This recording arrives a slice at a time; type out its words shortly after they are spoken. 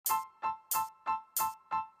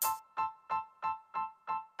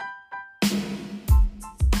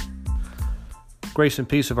Grace and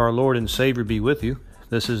peace of our Lord and Savior be with you.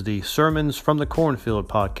 This is the Sermons from the Cornfield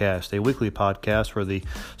podcast, a weekly podcast where the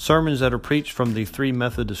sermons that are preached from the three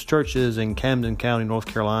Methodist churches in Camden County, North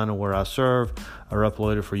Carolina, where I serve, are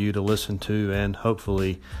uploaded for you to listen to and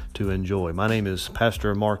hopefully to enjoy. My name is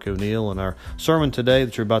Pastor Marc O'Neill, and our sermon today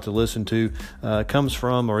that you're about to listen to comes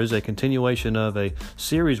from or is a continuation of a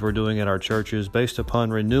series we're doing at our churches based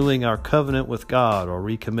upon renewing our covenant with God or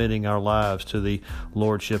recommitting our lives to the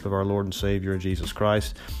Lordship of our Lord and Savior Jesus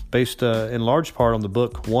Christ, based in large part on the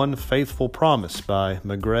book One Faithful Promise by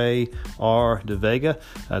McGray R. De Vega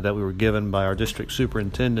that we were given by our district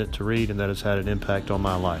superintendent to read, and that has had an impact on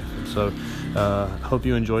my life. And so hope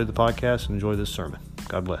you enjoy the podcast and enjoy this sermon.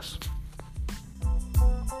 God bless.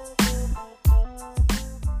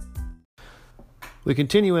 We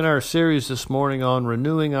continue in our series this morning on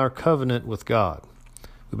renewing our covenant with God.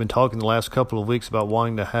 We've been talking the last couple of weeks about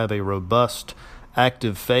wanting to have a robust,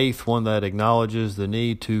 active faith, one that acknowledges the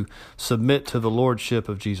need to submit to the Lordship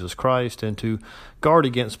of Jesus Christ and to guard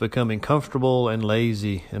against becoming comfortable and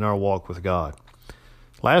lazy in our walk with God.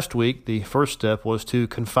 Last week, the first step was to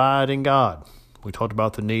confide in God. We talked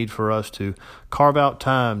about the need for us to carve out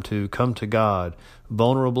time to come to God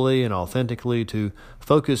vulnerably and authentically, to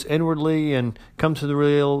focus inwardly and come to the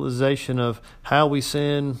realization of how we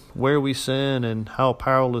sin, where we sin, and how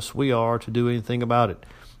powerless we are to do anything about it,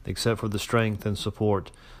 except for the strength and support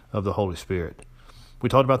of the Holy Spirit. We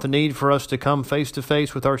talked about the need for us to come face to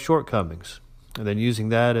face with our shortcomings, and then using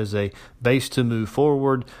that as a base to move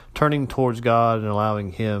forward, turning towards God and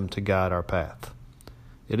allowing Him to guide our path.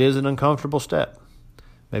 It is an uncomfortable step,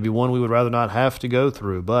 maybe one we would rather not have to go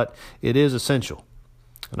through, but it is essential.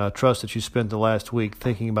 And I trust that you spent the last week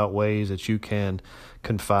thinking about ways that you can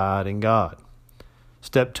confide in God.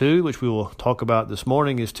 Step 2, which we will talk about this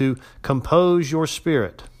morning, is to compose your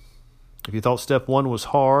spirit. If you thought step 1 was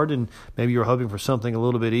hard and maybe you're hoping for something a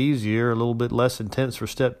little bit easier, a little bit less intense for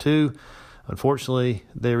step 2, unfortunately,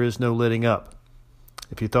 there is no letting up.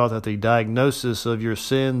 If you thought that the diagnosis of your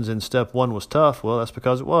sins in step 1 was tough, well, that's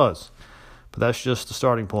because it was. But that's just the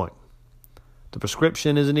starting point. The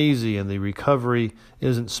prescription isn't easy and the recovery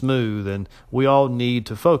isn't smooth, and we all need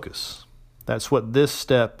to focus. That's what this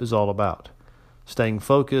step is all about. Staying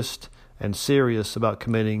focused and serious about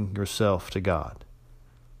committing yourself to God.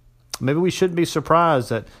 Maybe we shouldn't be surprised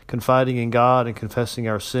that confiding in God and confessing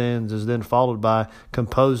our sins is then followed by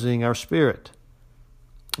composing our spirit.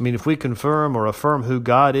 I mean, if we confirm or affirm who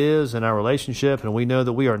God is in our relationship and we know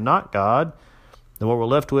that we are not God, then what we're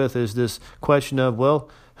left with is this question of, well,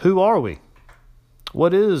 who are we?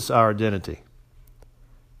 What is our identity?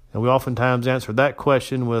 And we oftentimes answer that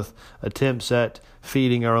question with attempts at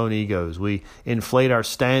feeding our own egos. We inflate our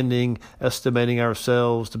standing, estimating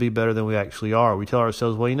ourselves to be better than we actually are. We tell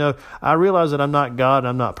ourselves, well, I realize that I'm not God and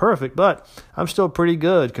I'm not perfect, but I'm still pretty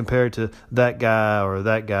good compared to that guy or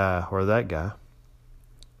that guy or that guy.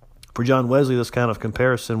 For John Wesley, this kind of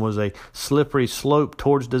comparison was a slippery slope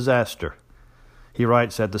towards disaster. He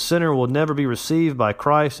writes that the sinner will never be received by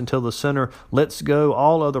Christ until the sinner lets go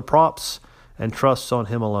all other props and trusts on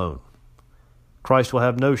Him alone. Christ will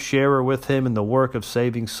have no sharer with Him in the work of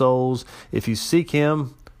saving souls. If you seek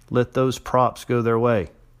Him, let those props go their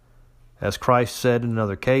way. As Christ said in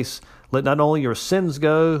another case, let not only your sins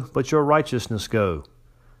go, but your righteousness go.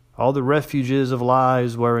 All the refuges of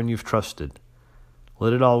lies wherein you've trusted.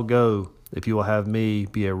 Let it all go if you will have me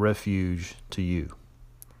be a refuge to you.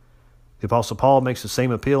 The Apostle Paul makes the same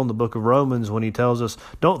appeal in the book of Romans when he tells us,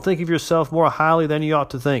 don't think of yourself more highly than you ought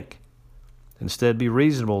to think. Instead, be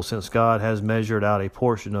reasonable, since God has measured out a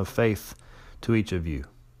portion of faith to each of you.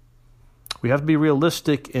 We have to be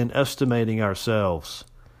realistic in estimating ourselves.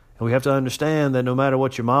 And we have to understand that no matter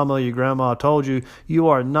what your mama or your grandma told you, you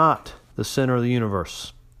are not the center of the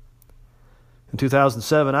universe. In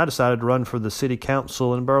 2007, I decided to run for the city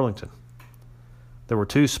council in Burlington. There were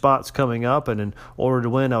 2 spots coming up, and in order to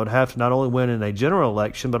win, I would have to not only win in a general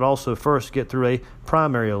election, but also first get through a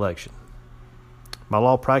primary election. My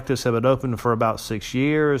law practice had been open for about 6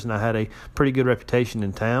 years, and I had a pretty good reputation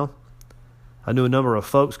in town. I knew a number of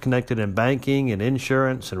folks connected in banking and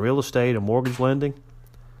insurance and real estate and mortgage lending.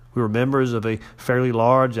 We were members of a fairly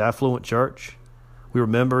large, affluent church. We were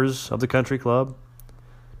members of the country club.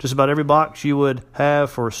 Just about every box you would have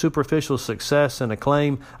for superficial success and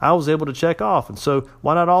acclaim, I was able to check off. And so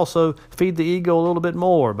why not also feed the ego a little bit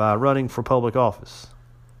more by running for public office?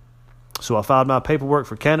 So I filed my paperwork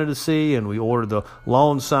for candidacy, and we ordered the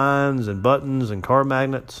lawn signs and buttons and car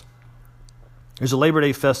magnets. There's a Labor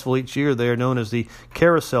Day festival each year there known as the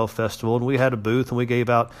Carousel Festival, and we had a booth and we gave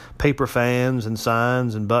out paper fans and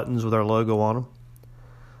signs and buttons with our logo on them.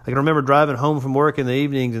 I can remember driving home from work in the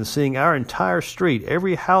evenings and seeing our entire street,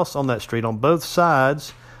 every house on that street on both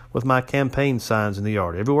sides, with my campaign signs in the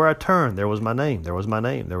yard. Everywhere I turned, there was my name, there was my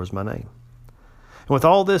name, there was my name. And with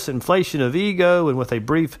all this inflation of ego and with a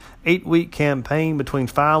brief 8-week campaign between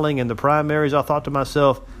filing and the primaries, I thought to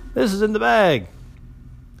myself, this is in the bag.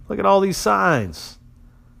 Look at all these signs.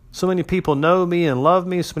 So many people know me and love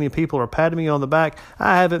me. So many people are patting me on the back.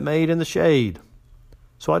 I have it made in the shade.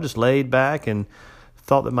 So I just laid back and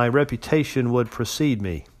thought that my reputation would precede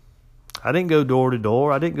me. I didn't go door to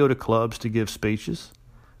door. I didn't go to clubs to give speeches.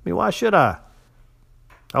 I mean, why should I?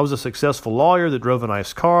 I was a successful lawyer that drove a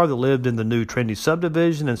nice car, that lived in the new trendy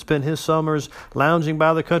subdivision and spent his summers lounging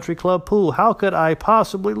by the country club pool. How could I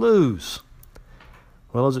possibly lose?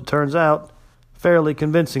 Well, as it turns out, fairly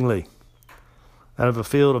convincingly. Out of a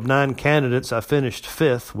field of 9 candidates, I finished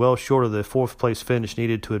 5th, well short of the 4th place finish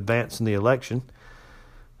needed to advance in the election.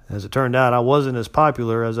 As it turned out, I wasn't as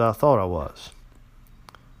popular as I thought I was.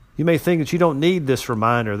 You may think that you don't need this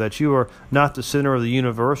reminder that you are not the center of the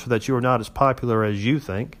universe or that you are not as popular as you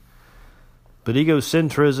think. But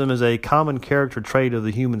egocentrism is a common character trait of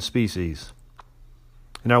the human species.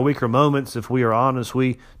 In our weaker moments, if we are honest,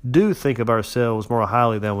 we do think of ourselves more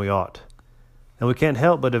highly than we ought. And we can't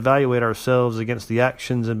help but evaluate ourselves against the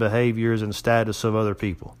actions and behaviors and status of other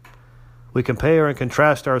people. We compare and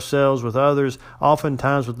contrast ourselves with others,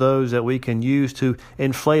 oftentimes with those that we can use to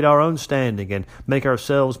inflate our own standing and make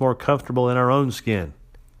ourselves more comfortable in our own skin.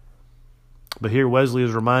 But here Wesley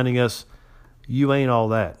is reminding us, you ain't all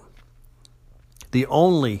that. The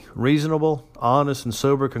only reasonable, honest, and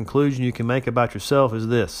sober conclusion you can make about yourself is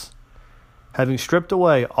this. Having stripped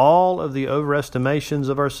away all of the overestimations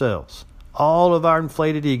of ourselves, all of our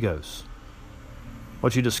inflated egos,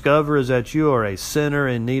 what you discover is that you are a sinner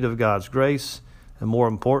in need of God's grace, and more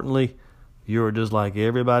importantly, you are just like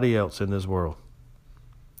everybody else in this world.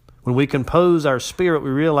 When we compose our spirit, we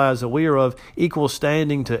realize that we are of equal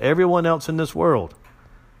standing to everyone else in this world,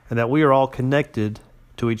 and that we are all connected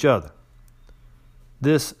to each other.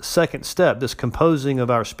 This second step, this composing of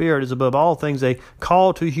our spirit, is above all things a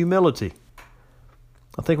call to humility.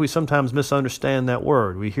 I think we sometimes misunderstand that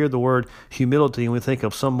word. We hear the word humility and we think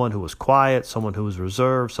of someone who is quiet, someone who is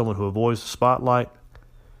reserved, someone who avoids the spotlight.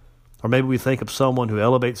 Or maybe we think of someone who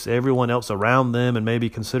elevates everyone else around them and maybe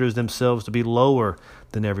considers themselves to be lower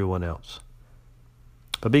than everyone else.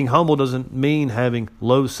 But being humble doesn't mean having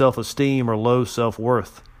low self-esteem or low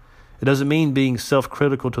self-worth. It doesn't mean being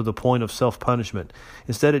self-critical to the point of self-punishment.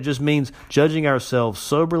 Instead, it just means judging ourselves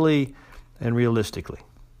soberly and realistically.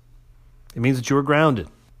 It means that you are grounded,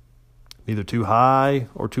 neither too high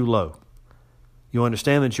or too low. You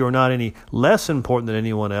understand that you are not any less important than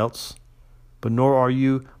anyone else, but nor are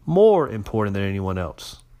you more important than anyone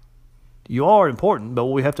else. You are important, but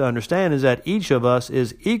what we have to understand is that each of us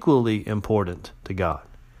is equally important to God.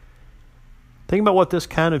 Think about what this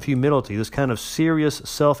kind of humility, this kind of serious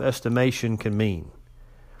self-estimation can mean.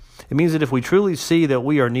 It means that if we truly see that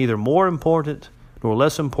we are neither more important nor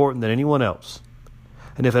less important than anyone else,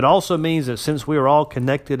 and if it also means that since we are all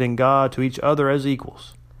connected in God to each other as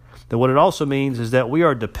equals, then what it also means is that we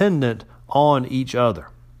are dependent on each other.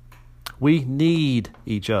 We need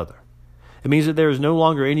each other. It means that there is no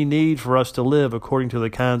longer any need for us to live according to the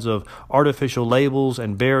kinds of artificial labels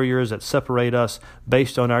and barriers that separate us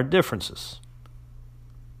based on our differences.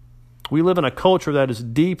 We live in a culture that is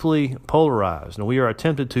deeply polarized, and we are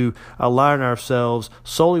tempted to align ourselves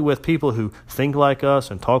solely with people who think like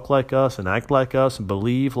us and talk like us and act like us and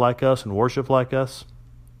believe like us and worship like us.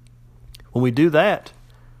 When we do that,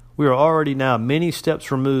 we are already now many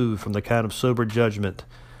steps removed from the kind of sober judgment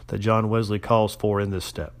that John Wesley calls for in this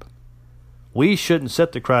step. We shouldn't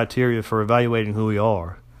set the criteria for evaluating who we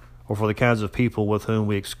are or for the kinds of people with whom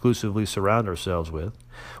we exclusively surround ourselves with.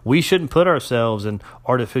 We shouldn't put ourselves in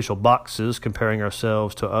artificial boxes, comparing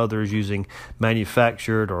ourselves to others using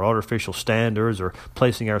manufactured or artificial standards or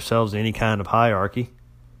placing ourselves in any kind of hierarchy.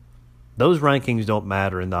 Those rankings don't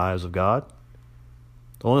matter in the eyes of God.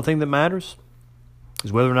 The only thing that matters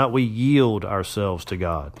is whether or not we yield ourselves to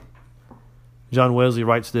God. John Wesley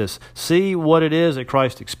writes this, "See what it is that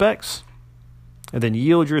Christ expects, and then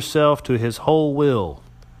yield yourself to his whole will.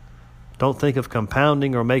 Don't think of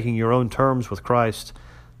compounding or making your own terms with Christ.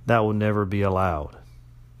 That will never be allowed."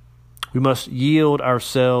 We must yield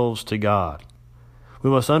ourselves to God. We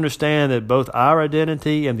must understand that both our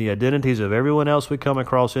identity and the identities of everyone else we come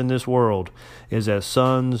across in this world is as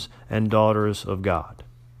sons and daughters of God.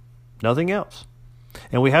 Nothing else.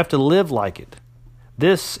 And we have to live like it.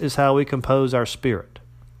 This is how we compose our spirit.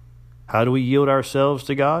 How do we yield ourselves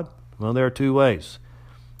to God? Well, there are two ways.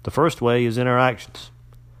 The first way is in our actions.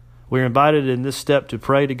 We're invited in this step to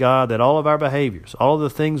pray to God that all of our behaviors, all of the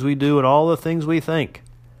things we do and all the things we think,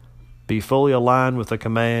 be fully aligned with the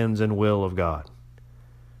commands and will of God.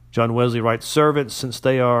 John Wesley writes, servants, since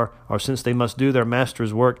they must do their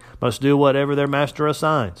master's work, must do whatever their master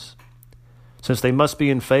assigns. Since they must be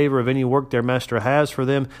in favor of any work their master has for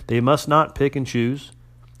them, they must not pick and choose,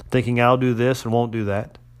 thinking I'll do this and won't do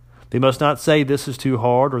that. They must not say this is too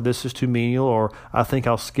hard or this is too menial or I think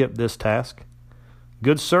I'll skip this task.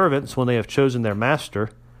 Good servants, when they have chosen their master,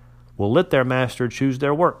 will let their master choose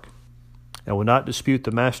their work and will not dispute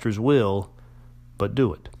the master's will, but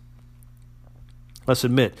do it. Let's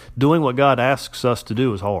admit, doing what God asks us to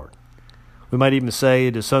do is hard. We might even say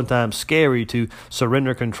it is sometimes scary to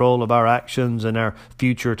surrender control of our actions and our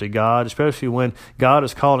future to God, especially when God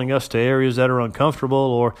is calling us to areas that are uncomfortable,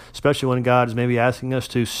 or especially when God is maybe asking us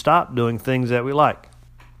to stop doing things that we like.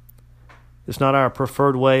 It's not our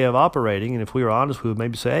preferred way of operating, and if we were honest, we would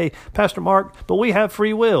maybe say, hey, Pastor Mark, but we have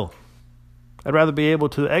free will. I'd rather be able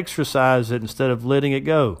to exercise it instead of letting it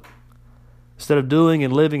go. Instead of doing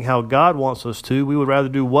and living how God wants us to, we would rather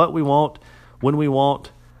do what we want, when we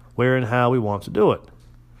want, where and how we want to do it.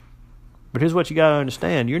 But here's what you got to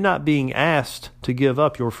understand. You're not being asked to give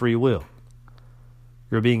up your free will.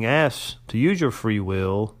 You're being asked to use your free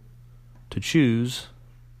will to choose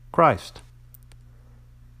Christ.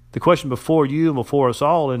 The question before you and before us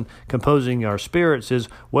all in composing our spirits is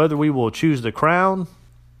whether we will choose the crown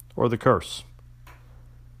or the curse.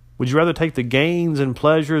 Would you rather take the gains and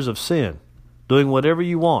pleasures of sin, doing whatever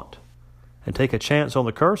you want, and take a chance on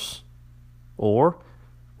the curse? Or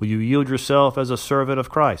will you yield yourself as a servant of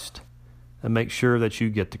Christ and make sure that you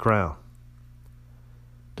get the crown?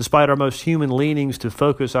 Despite our most human leanings to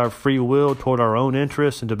focus our free will toward our own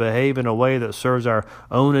interests and to behave in a way that serves our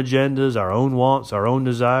own agendas, our own wants, our own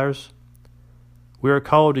desires, we are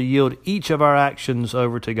called to yield each of our actions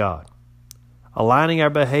over to God, aligning our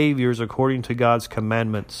behaviors according to God's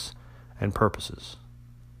commandments and purposes.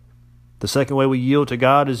 The second way we yield to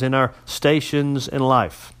God is in our stations in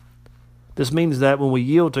life. This means that when we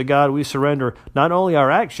yield to God, we surrender not only our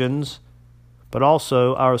actions, but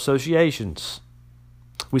also our associations.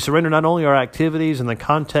 We surrender not only our activities and the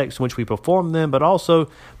context in which we perform them, but also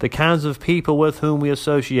the kinds of people with whom we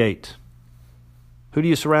associate. Who do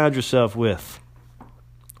you surround yourself with?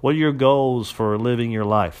 What are your goals for living your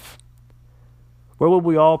life? Where would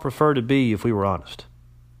we all prefer to be if we were honest?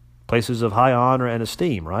 Places of high honor and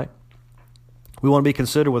esteem, right? We want to be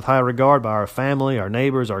considered with high regard by our family, our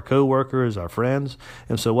neighbors, our co-workers, our friends.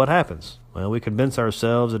 And so what happens? Well, we convince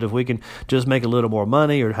ourselves that if we can just make a little more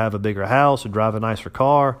money or have a bigger house or drive a nicer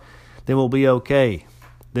car, then we'll be okay.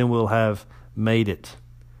 Then we'll have made it.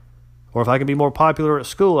 Or if I can be more popular at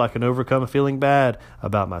school, I can overcome feeling bad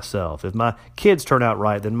about myself. If my kids turn out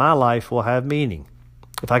right, then my life will have meaning.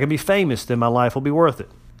 If I can be famous, then my life will be worth it.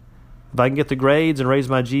 If I can get the grades and raise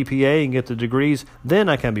my GPA and get the degrees, then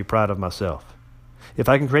I can be proud of myself. If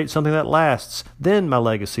I can create something that lasts, then my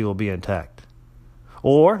legacy will be intact.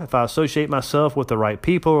 Or if I associate myself with the right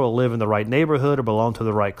people or live in the right neighborhood or belong to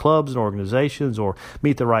the right clubs and organizations or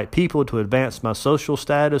meet the right people to advance my social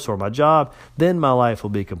status or my job, then my life will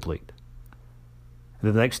be complete.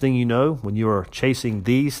 And the next thing you know, when you are chasing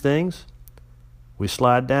these things, we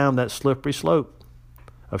slide down that slippery slope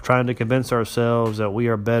of trying to convince ourselves that we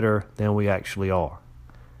are better than we actually are.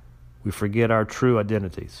 We forget our true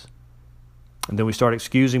identities. And then we start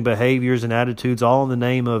excusing behaviors and attitudes all in the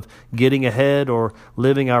name of getting ahead or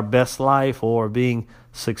living our best life or being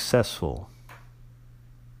successful.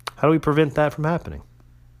 How do we prevent that from happening?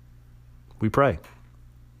 We pray.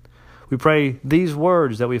 We pray these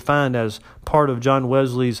words that we find as part of John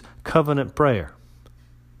Wesley's covenant prayer.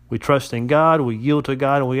 We trust in God, we yield to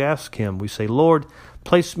God, and we ask Him. We say, Lord,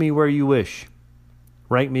 place me where you wish.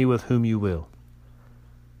 Rank me with whom you will.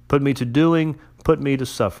 Put me to doing, put me to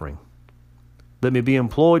suffering. Let me be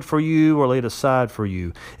employed for you or laid aside for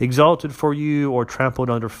you, exalted for you or trampled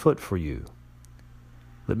underfoot for you.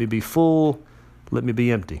 Let me be full, let me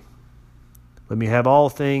be empty. Let me have all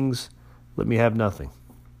things, let me have nothing.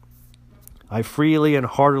 I freely and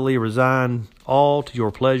heartily resign all to your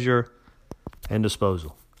pleasure and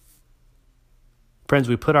disposal. Friends,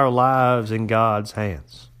 we put our lives in God's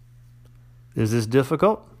hands. Is this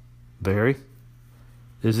difficult? Very.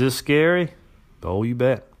 Is this scary? Oh, you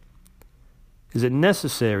bet. Is it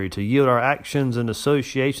necessary to yield our actions and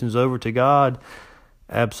associations over to God?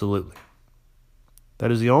 Absolutely. That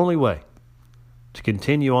is the only way to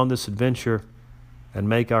continue on this adventure and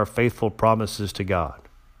make our faithful promises to God.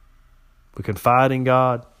 We confide in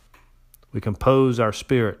God, we compose our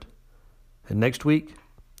spirit, and next week,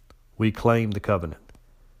 we claim the covenant.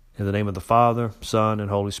 In the name of the Father, Son, and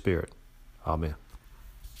Holy Spirit. Amen.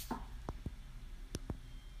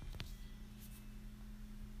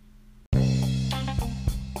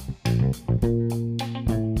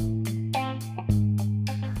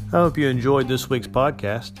 I hope you enjoyed this week's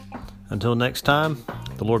podcast. Until next time,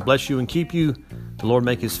 the Lord bless you and keep you. The Lord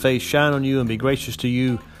make His face shine on you and be gracious to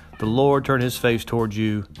you. The Lord turn His face towards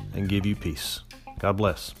you and give you peace. God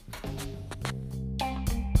bless.